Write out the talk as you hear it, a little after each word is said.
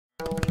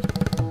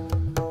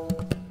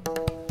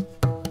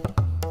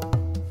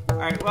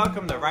Alright,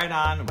 welcome to Right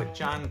On with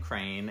John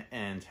Crane,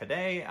 and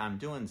today I'm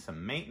doing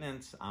some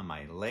maintenance on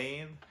my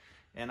lathe,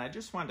 and I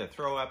just wanted to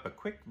throw up a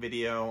quick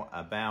video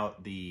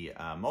about the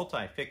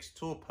Multifix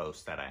Tool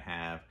Post that I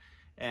have,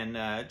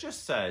 and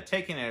just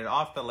taking it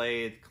off the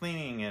lathe,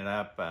 cleaning it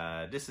up,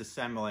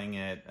 disassembling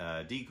it,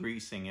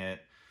 degreasing it,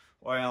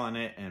 oiling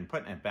it, and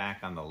putting it back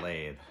on the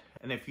lathe.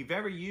 And if you've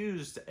ever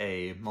used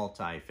a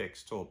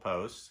Multifix Tool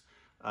Post,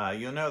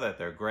 you'll know that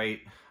they're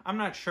great. I'm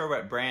not sure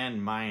what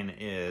brand mine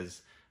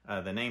is.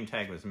 The name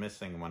tag was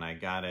missing when I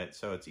got it,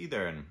 so it's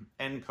either an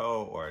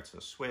Enco or it's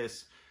a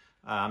Swiss.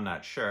 I'm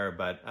not sure,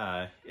 but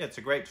it's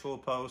a great tool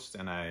post,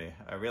 and I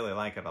really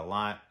like it a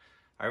lot.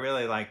 I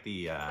really like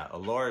the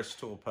Aloris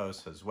tool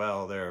posts as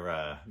well.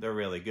 They're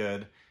really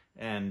good.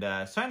 And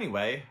so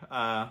anyway,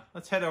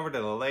 let's head over to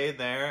the lathe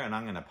there, and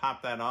I'm going to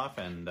pop that off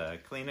and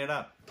clean it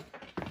up.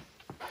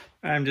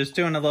 I'm just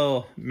doing a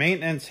little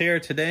maintenance here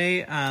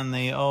today on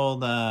the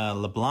old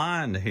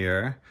Leblond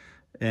here,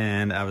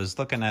 and I was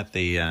looking at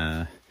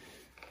the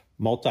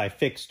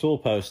Multifix tool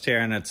post here,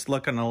 and it's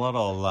looking a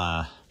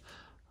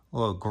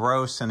little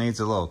gross and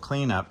needs a little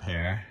cleanup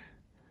here.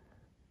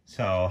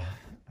 So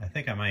I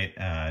think I might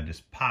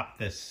just pop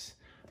this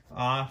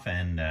off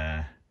and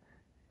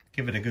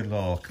give it a good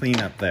little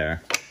cleanup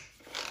there.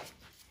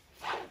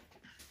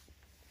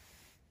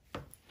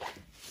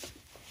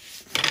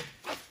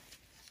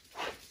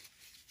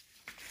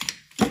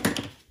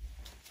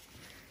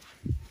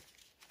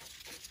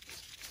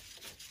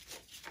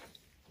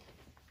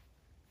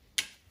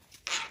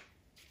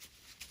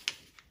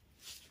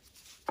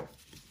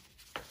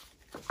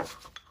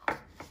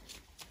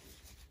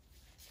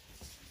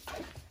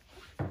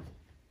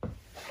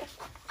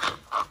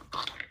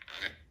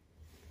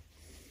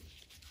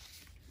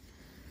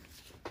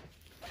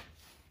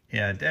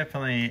 Yeah,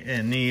 definitely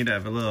in need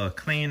of a little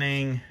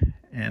cleaning,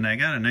 and I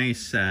got a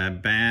nice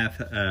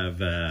bath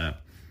of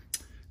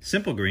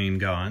Simple Green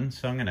going,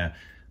 so I'm gonna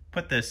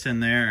put this in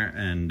there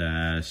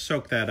and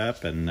soak that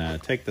up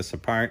and take this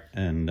apart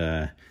and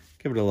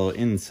give it a little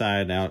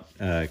inside out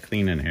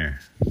cleaning here.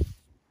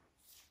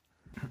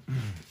 All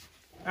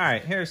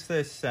right, here's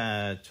this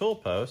tool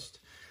post,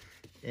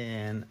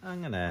 and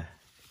I'm gonna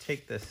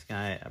take this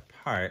guy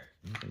apart.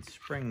 You can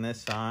spring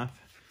this off,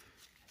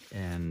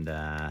 and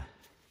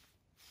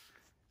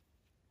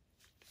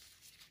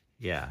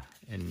yeah,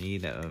 in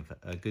need of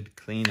a good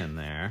cleaning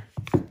there.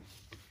 And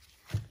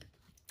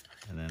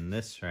then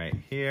this right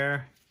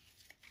here.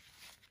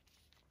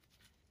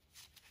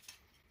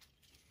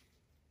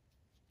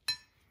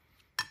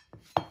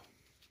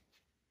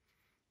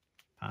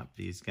 Pop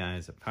these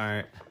guys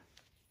apart.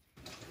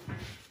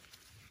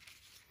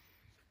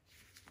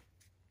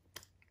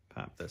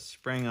 Pop the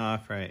spring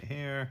off right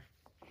here.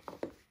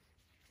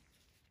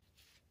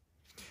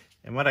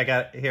 And what I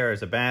got here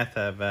is a bath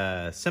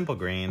of Simple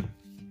Green.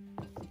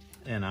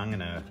 And I'm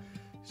gonna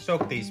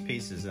soak these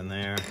pieces in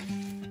there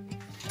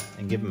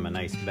and give them a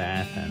nice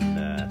bath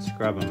and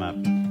scrub them up.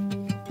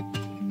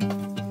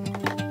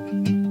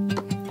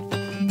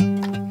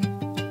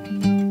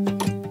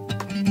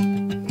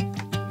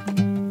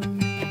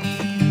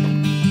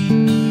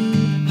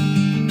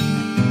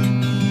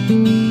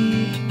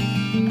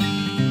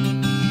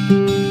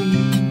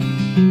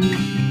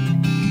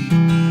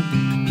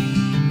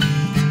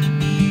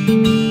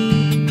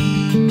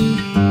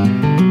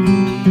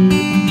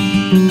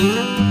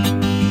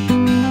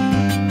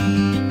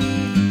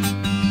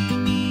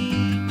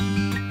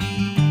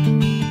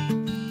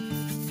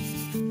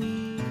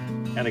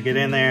 Gotta get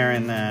in there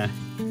and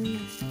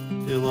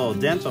do a little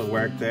dental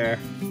work there.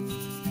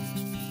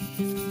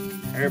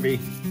 Herbie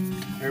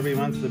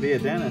wants to be a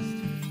dentist.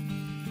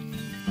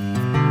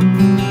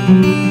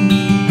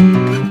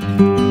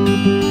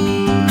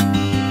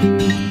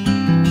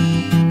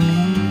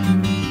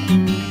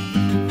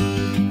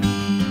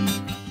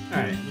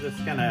 Alright, I'm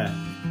just gonna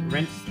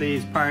rinse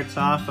these parts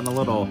off in a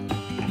little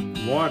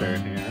water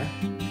here.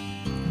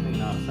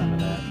 Clean off some of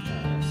that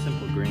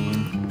Simple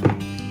Green.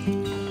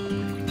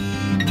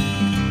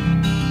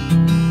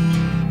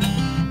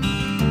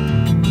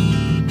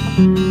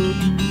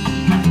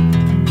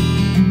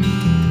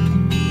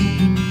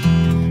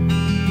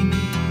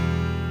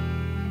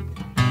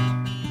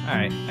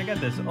 Alright, I got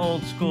this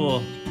old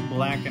school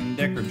Black &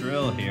 Decker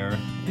drill here,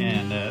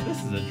 and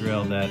this is a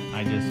drill that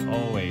I just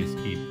always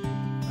keep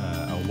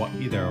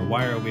either a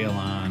wire wheel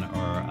on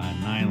or a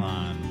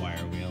nylon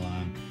wire wheel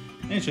on.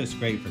 And it's just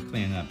great for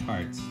cleaning up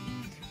parts.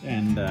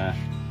 And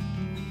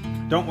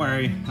don't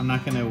worry, I'm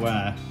not going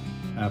to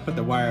put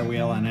the wire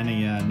wheel on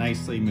any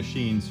nicely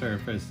machined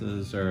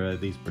surfaces or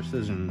these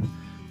precision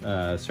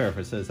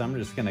surfaces. I'm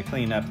just going to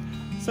clean up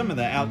some of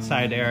the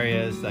outside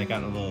areas that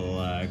got a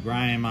little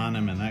grime on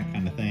them and that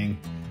kind of thing,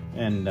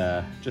 and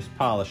just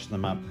polish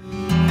them up.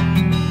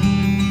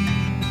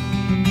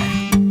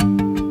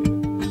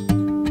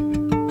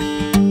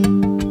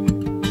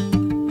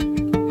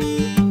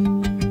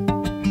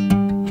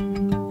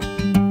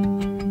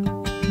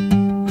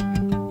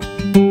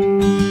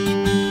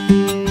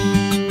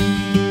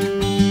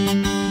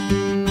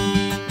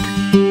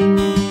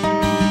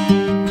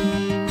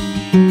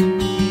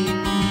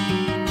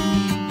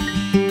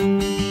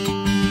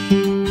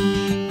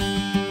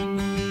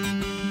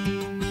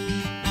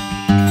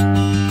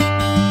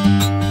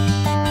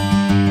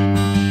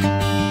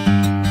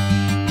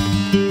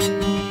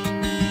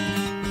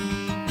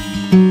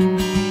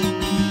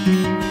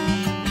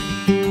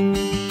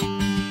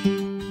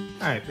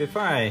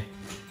 before I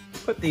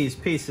put these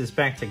pieces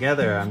back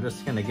together, I'm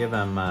just going to give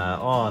them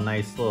all a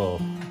nice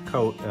little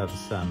coat of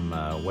some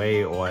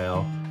whey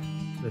oil.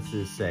 This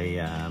is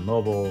a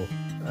mobile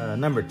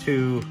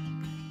 #2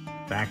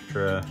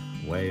 Bactra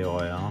whey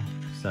oil.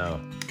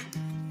 So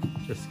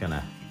just going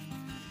to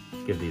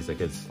give these a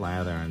good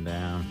slathering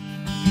down.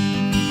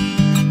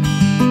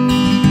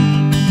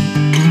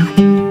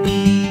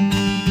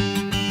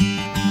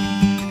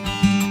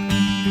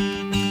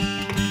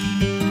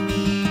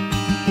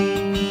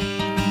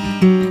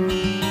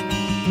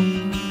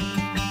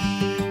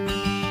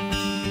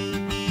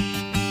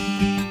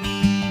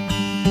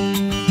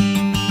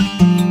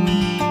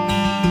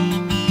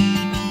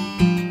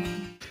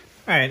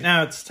 All right,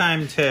 now it's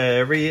time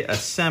to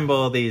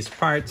reassemble these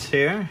parts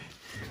here.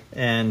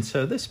 And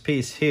so this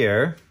piece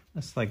here,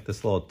 it's like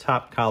this little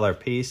top collar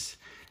piece,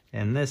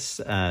 and this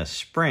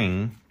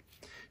spring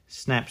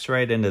snaps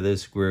right into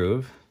this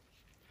groove.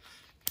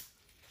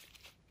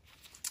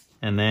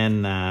 And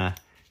then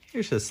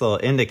here's this little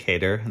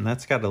indicator, and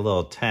that's got a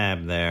little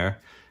tab there.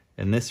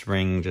 And this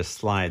ring just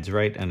slides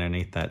right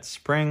underneath that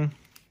spring.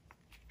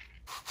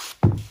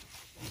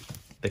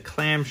 The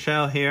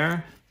clamshell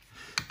here,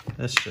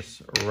 this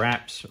just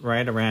wraps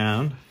right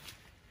around.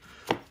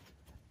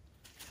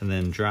 And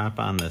then drop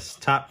on this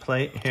top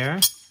plate here.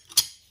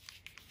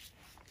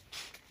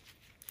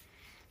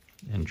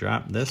 And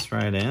drop this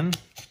right in.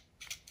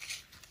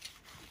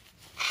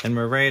 And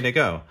we're ready to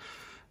go.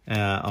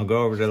 I'll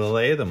go over to the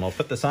lathe and we'll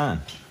put this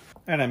on.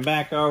 And I'm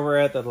back over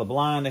at the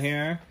Leblond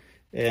here.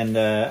 And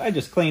I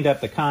just cleaned up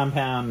the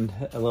compound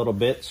a little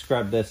bit,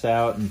 scrubbed this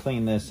out and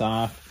cleaned this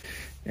off.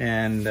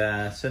 And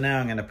so now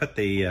I'm gonna put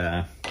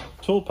the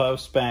tool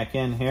post back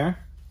in here.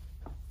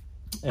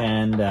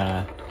 And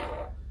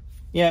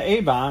yeah,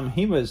 A-Bomb,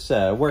 he was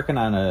working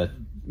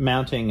on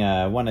mounting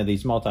one of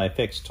these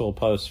Multifix tool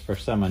posts for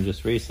someone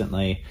just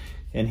recently.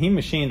 And he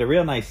machined a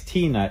real nice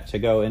T-nut to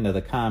go into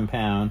the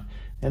compound.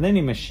 And then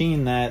he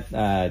machined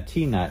that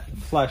T-nut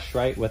flush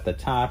right with the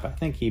top. I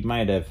think he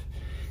might have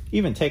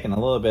even taken a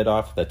little bit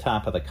off the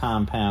top of the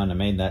compound and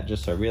made that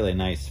just a really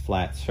nice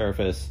flat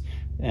surface.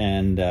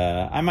 And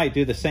I might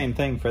do the same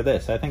thing for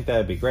this. I think that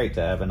would be great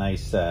to have a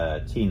nice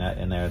T-nut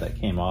in there that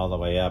came all the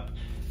way up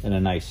and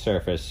a nice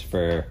surface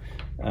for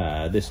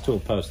this tool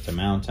post to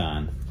mount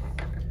on.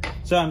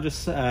 So I'm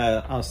just,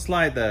 I'll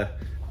slide the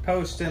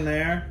post in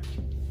there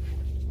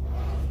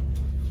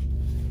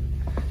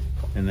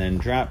and then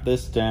drop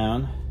this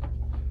down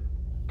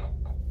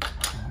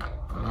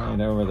right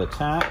over the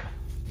top.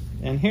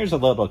 And here's a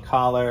little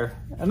collar,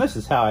 and this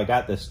is how I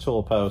got this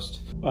tool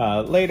post.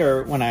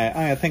 Later, when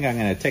I think I'm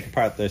gonna take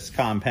apart this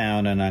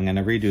compound and I'm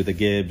gonna redo the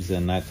gibs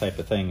and that type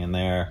of thing in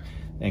there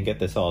and get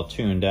this all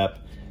tuned up.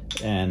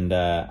 And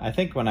I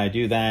think when I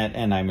do that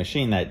and I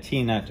machine that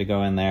T-nut to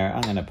go in there,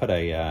 I'm gonna put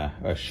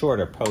a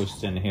shorter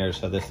post in here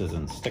so this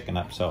isn't sticking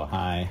up so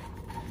high.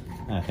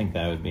 I think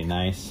that would be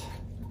nice.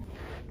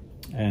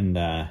 And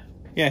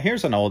yeah,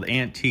 here's an old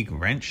antique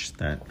wrench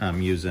that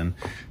I'm using.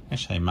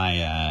 Actually,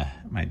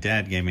 my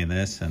dad gave me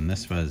this, and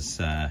this was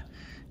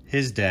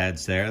his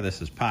dad's there.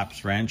 This is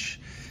Pop's wrench,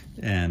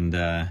 and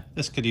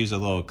this could use a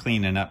little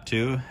cleaning up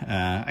too.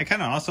 I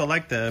kind of also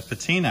like the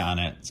patina on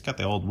it. It's got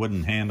the old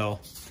wooden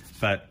handle,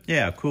 but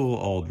yeah, cool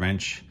old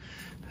wrench.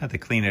 I had to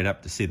clean it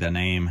up to see the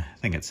name. I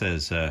think it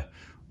says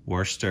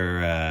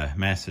Worcester,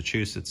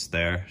 Massachusetts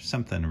there,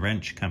 something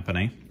wrench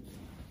company.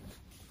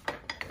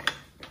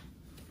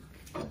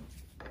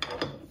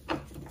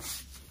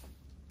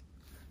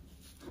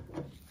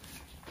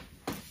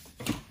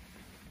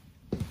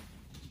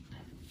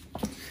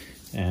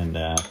 And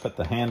put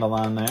the handle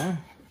on there.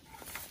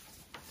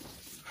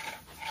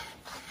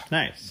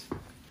 Nice.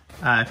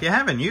 If you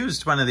haven't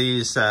used one of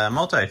these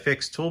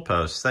Multifix tool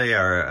posts, they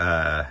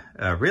are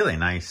a really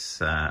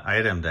nice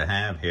item to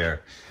have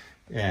here.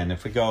 And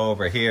if we go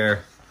over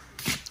here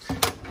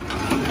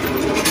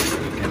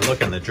and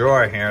look in the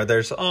drawer here,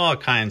 there's all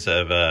kinds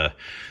of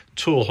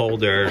tool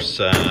holders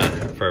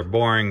for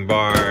boring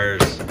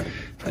bars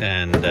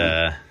and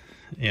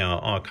you know,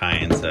 all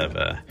kinds of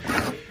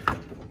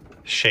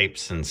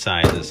shapes and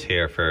sizes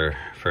here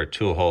for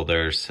tool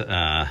holders.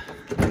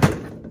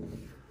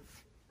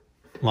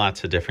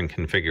 Lots of different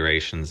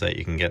configurations that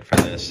you can get for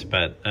this,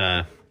 but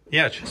yeah,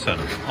 it's just an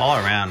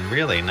all-around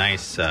really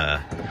nice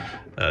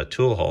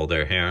tool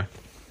holder here.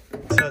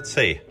 So let's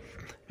see,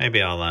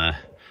 maybe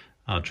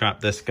I'll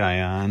drop this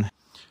guy on.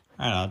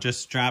 All right, I'll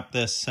just drop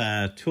this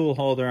tool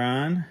holder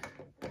on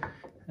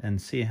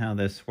and see how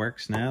this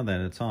works now that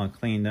it's all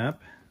cleaned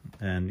up.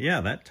 And yeah,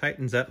 that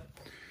tightens up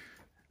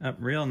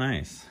real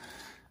nice.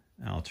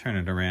 I'll turn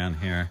it around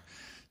here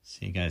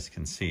so you guys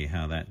can see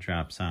how that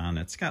drops on.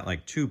 It's got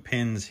like 2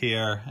 pins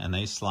here, and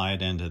they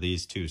slide into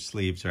these 2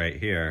 sleeves right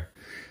here.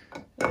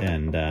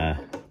 And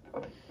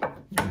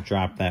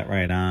drop that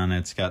right on.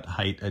 It's got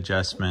height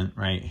adjustment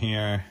right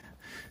here.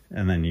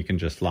 And then you can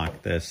just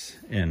lock this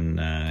in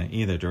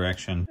either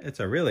direction. It's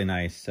a really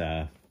nice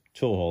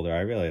tool holder.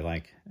 I really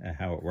like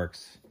how it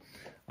works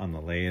on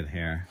the lathe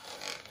here.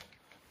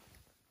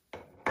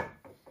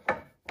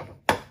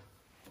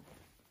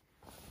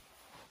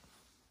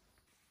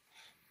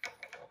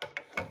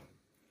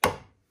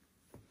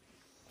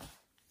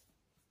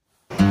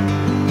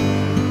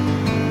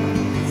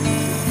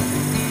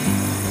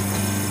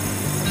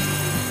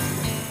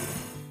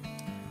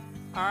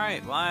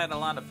 Alright, well, I had a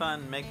lot of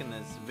fun making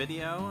this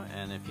video,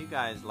 and if you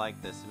guys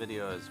like this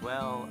video as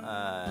well,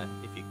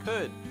 if you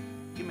could,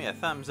 give me a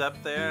thumbs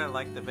up there,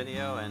 like the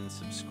video, and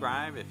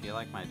subscribe if you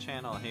like my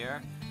channel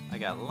here. I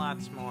got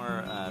lots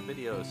more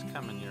videos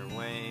coming your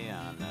way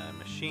on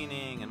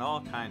machining and all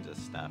kinds of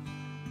stuff.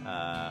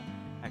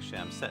 Actually,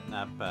 I'm setting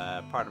up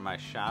part of my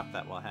shop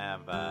that will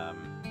have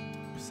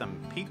some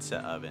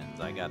pizza ovens.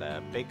 I got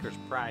a Baker's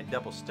Pride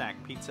double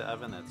stack pizza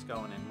oven that's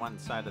going in one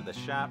side of the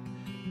shop,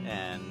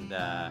 and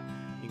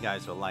you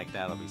guys will like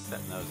that. I'll be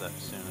setting those up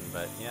soon.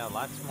 But yeah,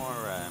 lots more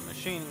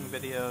machining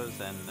videos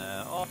and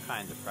all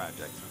kinds of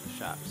projects in the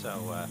shop. So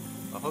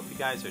I hope you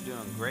guys are doing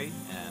great,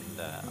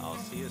 and I'll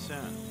see you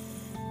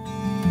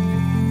soon.